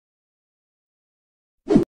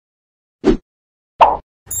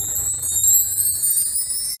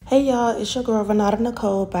Hey y'all, it's your girl Renata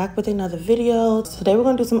Nicole back with another video. Today we're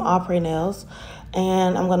gonna do some Apres nails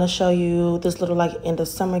and I'm gonna show you this little like end of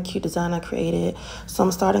summer cute design I created. So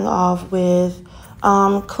I'm starting off with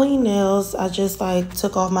clean nails. I just like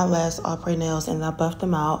took off my last Apres nails and I buffed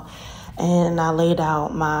them out. And I laid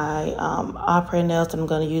out my Apres nails that I'm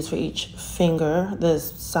gonna use for each finger, the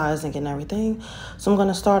sizing and everything. So I'm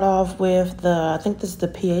gonna start off with I think this is the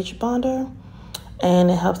pH bonder,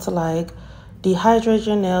 and it helps to like dehydrate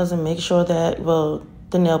your nails and make sure that, well,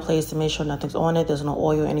 the nail place to make sure nothing's on it, there's no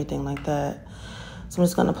oil or anything like that. So I'm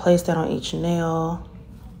just gonna place that on each nail.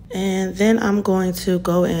 And then I'm going to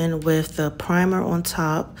go in with the primer on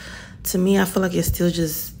top. To me, I feel like it's still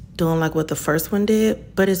just doing like what the first one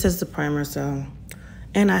did, but it says the primer, so,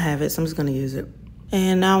 and I have it, so I'm just gonna use it.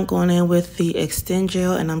 And now I'm going in with the extend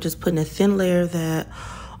gel and I'm just putting a thin layer of that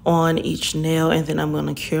on each nail, and then I'm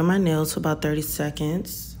gonna cure my nails for about 30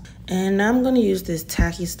 seconds. And now I'm going to use this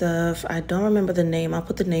tacky stuff. I don't remember the name. I'll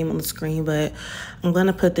put the name on the screen, but I'm going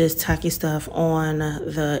to put this tacky stuff on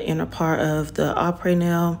the inner part of the Apres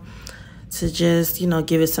nail to just, you know,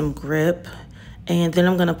 give it some grip. And then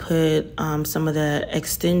I'm going to put some of that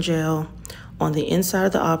extend gel on the inside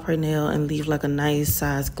of the Apres nail and leave like a nice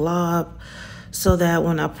size glob so that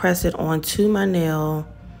when I press it onto my nail,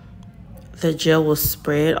 the gel will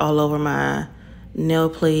spread all over my nail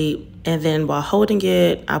plate. And then while holding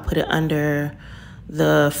it, I put it under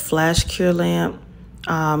the flash cure lamp.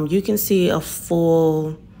 You can see a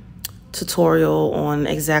full tutorial on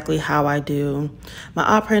exactly how I do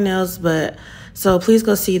my Apres nails, but so please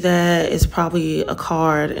go see that. It's probably a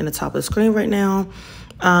card in the top of the screen right now.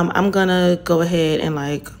 I'm gonna go ahead and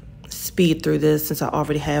like speed through this since I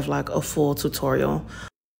already have like a full tutorial.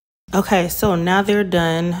 Okay, so now they're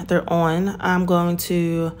done, they're on. I'm going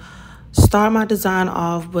to start my design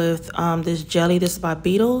off with this jelly. This is by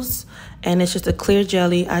Beetles, and it's just a clear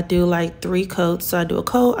jelly. I do like 3 coats. So I do a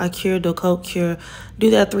coat, I cure, do a coat, cure,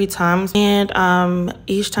 do that 3 times. And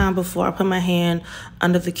each time before I put my hand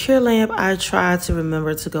under the cure lamp, I try to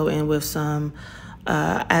remember to go in with some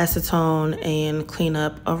acetone and clean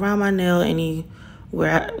up around my nail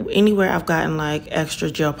anywhere I've gotten like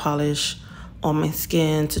extra gel polish on my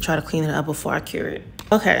skin to try to clean it up before I cure it.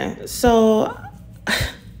 Okay, so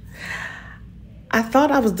I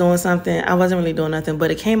thought I was doing something. I wasn't really doing nothing,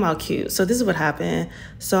 but it came out cute. So this is what happened.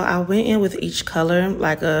 So I went in with each color.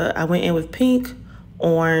 I went in with pink,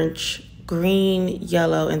 orange, green,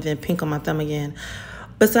 yellow, and then pink on my thumb again.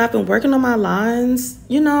 But so I've been working on my lines.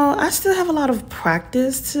 You know, I still have a lot of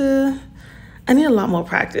practice I need a lot more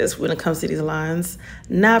practice when it comes to these lines.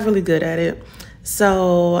 Not really good at it.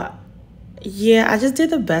 So yeah, I just did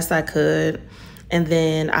the best I could. And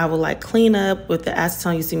then I will like clean up with the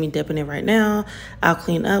acetone. You see me dipping it right now. I'll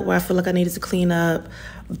clean up where I feel like I needed to clean up.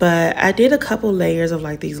 But I did a couple layers of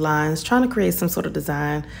like these lines, trying to create some sort of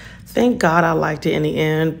design. Thank God I liked it in the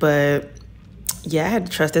end. But yeah, I had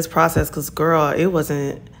to trust this process because girl, it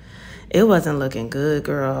wasn't looking good,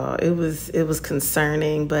 girl. It was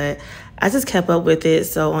concerning, but I just kept up with it.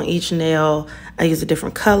 So on each nail, I used a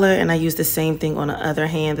different color, and I used the same thing on the other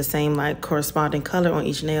hand, the same like corresponding color on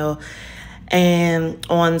each nail. And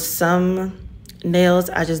on some nails,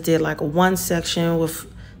 I just did like one section with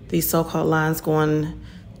these so-called lines going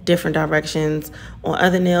different directions. On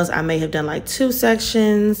other nails, I may have done like 2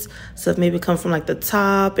 sections. So it maybe come from like the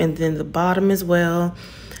top and then the bottom as well.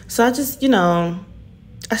 So I just, you know,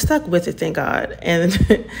 I stuck with it, thank God.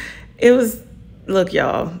 And it was, look,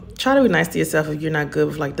 y'all, try to be nice to yourself if you're not good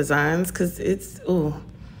with like designs, because it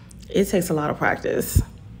takes a lot of practice.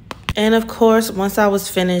 And of course, once I was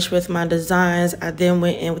finished with my designs, I then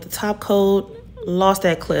went in with the top coat. Lost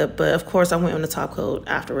that clip, but of course I went on the top coat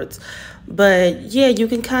afterwards. But yeah, you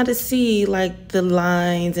can kind of see like the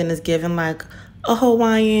lines, and it's giving like a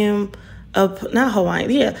Hawaiian, not Hawaiian,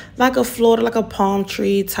 yeah, like a Florida, like a palm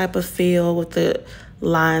tree type of feel with the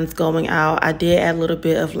lines going out. I did add a little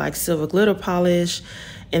bit of like silver glitter polish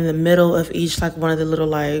in the middle of each like one of the little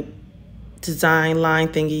like design line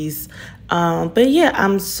thingies. But yeah,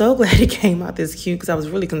 I'm so glad it came out this cute because I was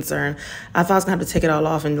really concerned. I thought I was gonna have to take it all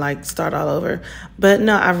off and like start all over. But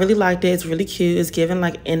no, I really liked it. It's really cute. It's giving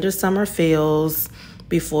like end of summer feels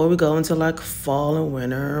before we go into like fall and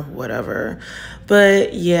winter, whatever.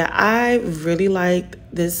 But yeah, I really liked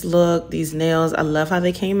this look, these nails. I love how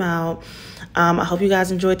they came out. I hope you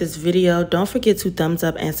guys enjoyed this video. Don't forget to thumbs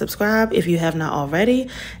up and subscribe if you have not already.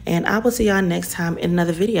 And I will see y'all next time in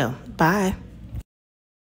another video. Bye.